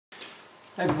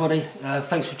Hey everybody,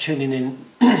 thanks for tuning in.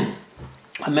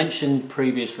 I mentioned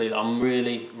previously that I'm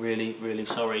really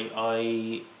sorry.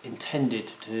 I intended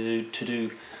to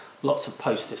do lots of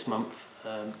posts this month.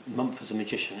 Month as a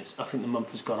magician, I think the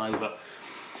month has gone over.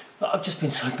 But I've just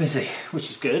been so busy, which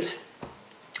is good.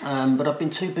 But I've been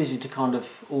too busy to kind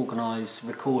of organise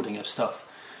recording of stuff.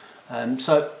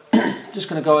 So just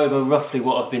going to go over roughly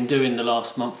what I've been doing the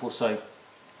last month or so.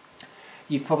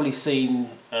 You've probably seen,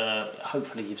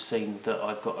 hopefully you've seen that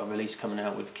I've got a release coming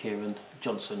out with Kieran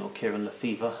Johnson, or Kieran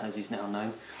Lefevre as he's now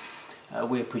known.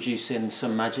 We're producing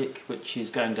some magic which is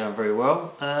going down very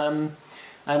well, and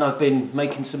I've been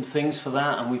making some things for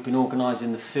that, and we've been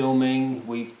organising the filming.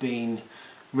 We've been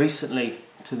recently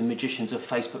to the Magicians of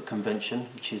Facebook convention,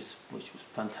 which was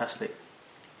fantastic.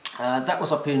 That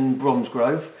was up in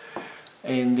Bromsgrove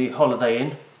in the Holiday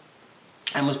Inn,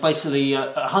 and was basically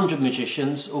 100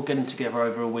 magicians all getting together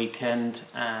over a weekend,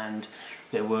 and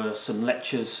there were some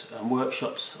lectures and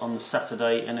workshops on the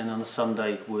Saturday, and then on the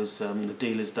Sunday was the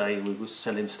dealer's day. We were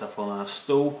selling stuff on our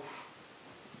stall.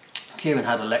 Kieran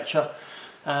had a lecture,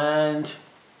 and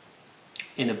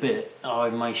in a bit I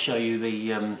may show you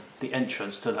the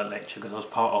entrance to that lecture, because I was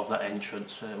part of that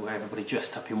entrance where everybody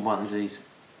dressed up in onesies.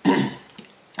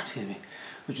 Excuse me.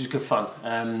 Which was good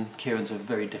fun. Kieran's a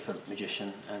very different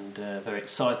magician, and very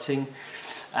exciting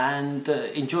and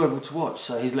enjoyable to watch,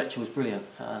 so his lecture was brilliant.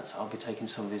 So I'll be taking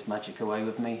some of his magic away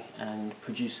with me and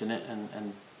producing it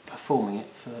and performing it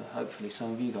for hopefully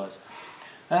some of you guys.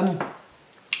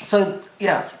 So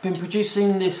yeah, been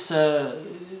producing this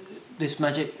this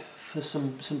magic for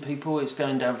some people. It's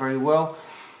going down very well.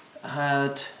 I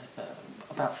had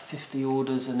about 50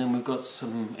 orders, and then we've got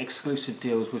some exclusive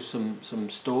deals with some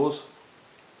stores,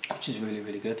 which is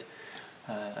really good.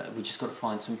 We just got to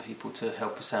find some people to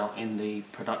help us out in the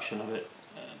production of it,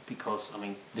 because I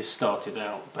mean, this started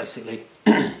out basically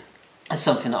as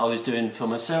something that I was doing for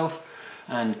myself,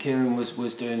 and Kieran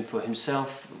was doing for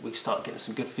himself. We started getting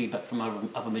some good feedback from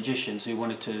other magicians who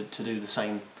wanted to do the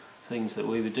same things that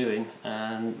we were doing,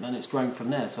 and it's grown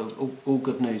from there, so all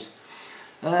good news.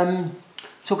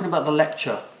 Talking about the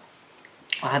lecture,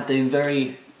 I had the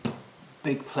very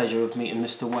big pleasure of meeting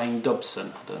Mr. Wayne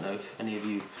Dobson. I don't know if any of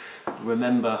you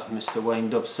remember Mr. Wayne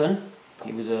Dobson.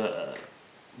 He was a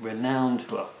renowned,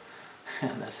 well,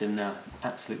 that's him now,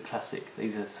 absolute classic.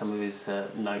 These are some of his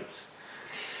notes.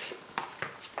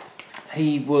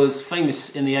 He was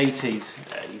famous in the 80s.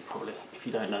 You probably, if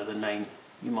you don't know the name,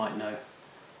 you might know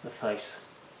the face.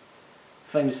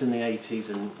 Famous in the 80s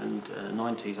and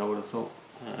 90s, I would have thought.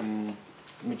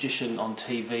 Magician on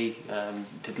TV,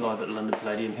 did live at the London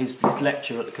Palladium. His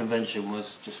lecture at the convention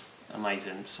was just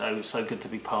amazing, so good to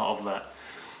be part of that.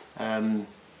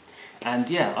 And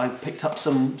yeah, I picked up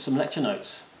some lecture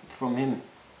notes from him.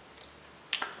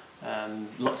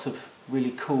 Lots of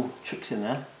really cool tricks in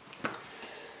there,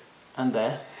 and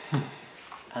there,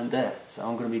 and there, so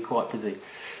I'm going to be quite busy.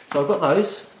 So I've got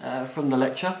those from the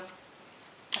lecture.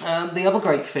 The other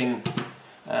great thing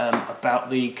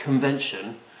about the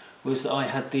convention was that I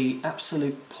had the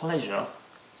absolute pleasure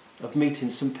of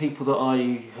meeting some people that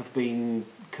I have been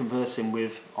conversing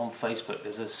with on Facebook.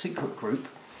 There's a secret group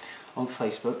on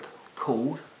Facebook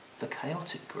called the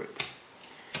Chaotic Group.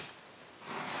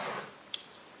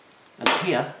 And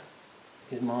here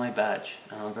is my badge,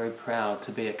 and I'm very proud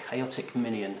to be a Chaotic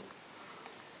Minion.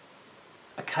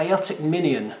 A Chaotic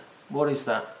Minion, what is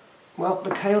that? Well, the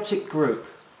Chaotic Group,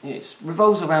 it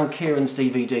revolves around Kieran's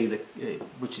DVD,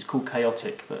 which is called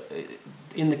Chaotic, but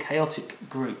in the Chaotic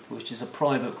Group, which is a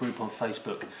private group on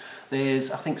Facebook,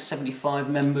 there's I think 75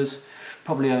 members.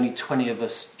 Probably only 20 of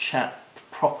us chat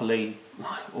properly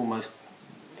almost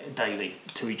daily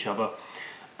to each other.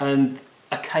 And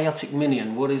a Chaotic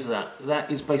Minion, what is that? That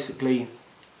is basically,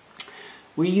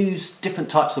 we use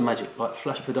different types of magic, like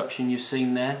flash production you've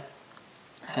seen there.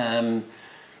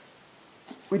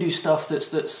 We do stuff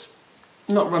that's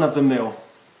not run-of-the-mill,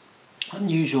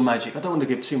 unusual magic. I don't want to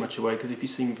give too much away, because if you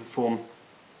see me perform,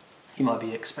 you might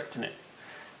be expecting it.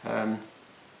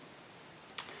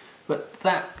 But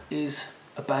that is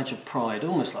a badge of pride,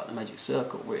 almost like the Magic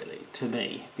Circle, really, to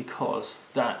me, because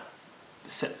that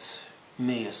sets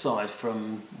me aside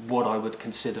from what I would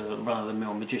consider a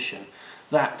run-of-the-mill magician.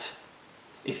 That,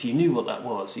 if you knew what that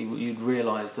was, you'd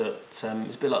realise that it's a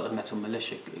bit like the Metal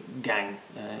Militia gang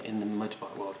in the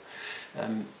motorbike world.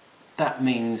 That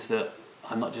means that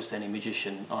I'm not just any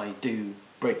magician. I do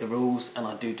break the rules, and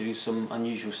I do some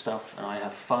unusual stuff, and I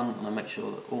have fun, and I make sure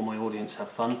that all my audience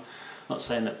have fun. Not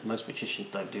saying that most magicians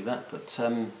don't do that, but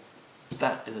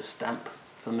that is a stamp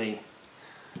for me,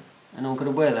 and I'm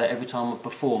going to wear that every time I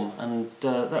perform, and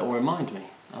that will remind me,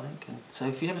 I think. And so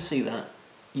if you ever see that,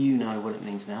 you know what it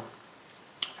means now.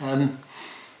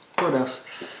 What else?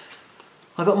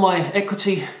 I got my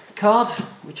equity card,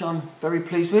 which I'm very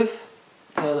pleased with.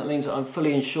 So that means that I'm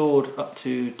fully insured up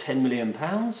to £10 million.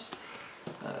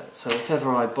 So if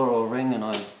ever I borrow a ring and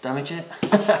I damage it,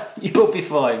 you'll be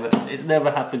fine. But it's never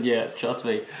happened yet, trust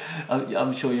me.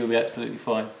 I'm sure you'll be absolutely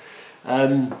fine.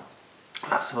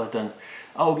 That's what I've done.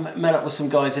 I met up with some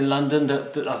guys in London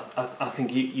that I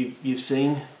think you've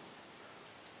seen.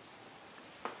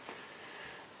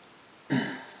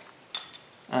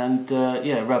 And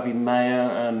yeah, Robbie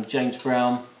Mayer, James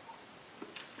Brown,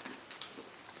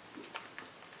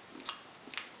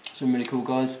 some really cool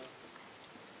guys.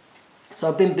 So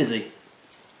I've been busy.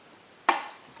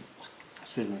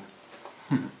 Excuse me.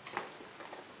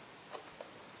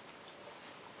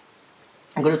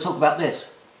 I'm going to talk about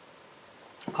this.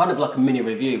 Kind of like a mini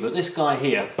review, but this guy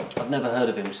here, I've never heard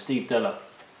of him, Steve Della.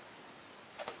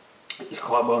 He's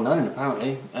quite well known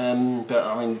apparently, but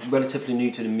I mean relatively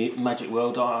new to the magic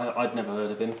world. I'd never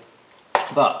heard of him.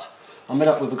 But I met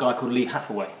up with a guy called Lee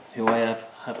Hathaway, who I have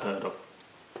heard of.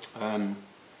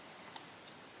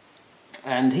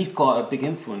 And he's quite a big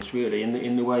influence really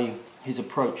in the way his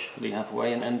approach, Lee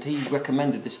Hathaway, and he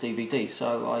recommended this DVD.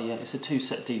 So it's a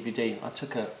 2-set DVD. I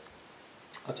took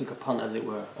a punt, as it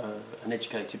were, an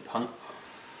educated punt,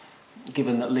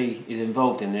 given that Lee is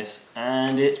involved in this,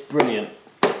 and it's brilliant.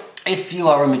 If you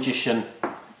are a magician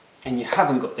and you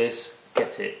haven't got this,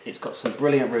 get it. It's got some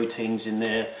brilliant routines in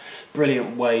there,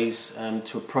 brilliant ways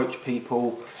to approach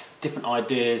people, different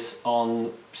ideas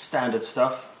on standard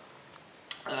stuff,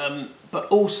 but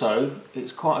also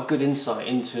it's quite a good insight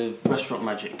into restaurant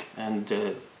magic. And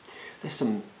there's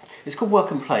some. It's called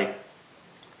Work and Play.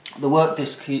 The work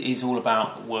disc is all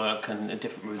about work and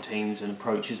different routines and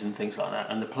approaches and things like that,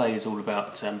 and the play is all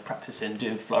about practicing,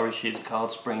 doing flourishes,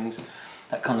 card springs,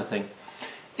 that kind of thing.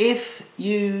 If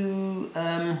you're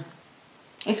a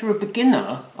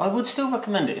beginner, I would still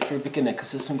recommend it if you're a beginner,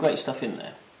 because there's some great stuff in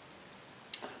there.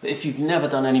 But if you've never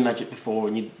done any magic before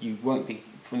and you won't be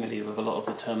familiar with a lot of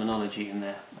the terminology in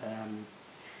there,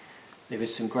 there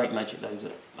is some great magic though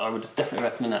that I would definitely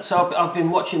recommend that. So I've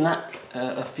been watching that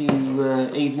a few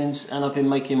evenings, and I've been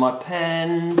making my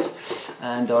pens,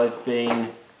 and I've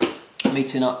been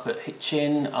meeting up at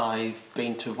Hitchin, I've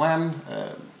been to Wham,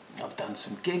 I've done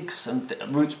some gigs, and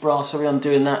Roots Brasserie, I'm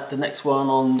doing that, the next one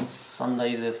on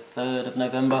Sunday the 3rd of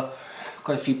November.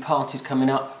 Got a few parties coming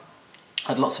up.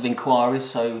 Had lots of inquiries,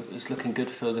 so it's looking good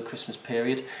for the Christmas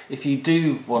period. If you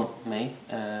do want me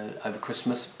over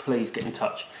Christmas, please get in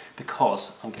touch,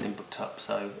 because I'm getting booked up.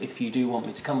 So if you do want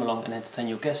me to come along and entertain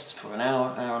your guests for an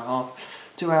hour, hour and a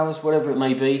half, 2 hours, whatever it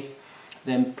may be,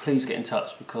 then please get in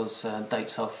touch, because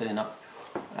dates are filling up.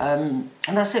 And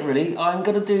that's it really. I'm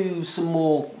going to do some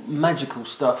more magical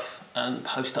stuff and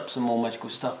post up some more magical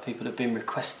stuff. People have been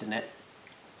requesting it.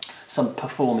 Some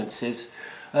performances.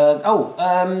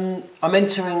 I'm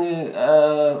entering.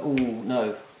 Oh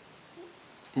no,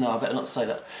 I better not say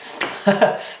that.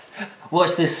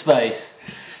 Watch this space.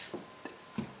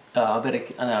 I better.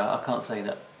 No, I can't say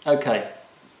that. Okay.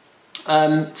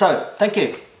 So thank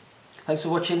you. Thanks for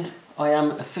watching. I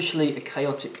am officially a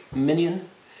chaotic minion,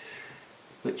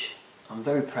 which I'm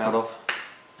very proud of,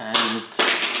 and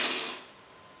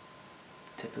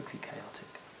typically chaotic.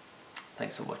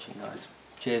 Thanks for watching, guys.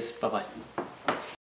 Cheers. Bye bye.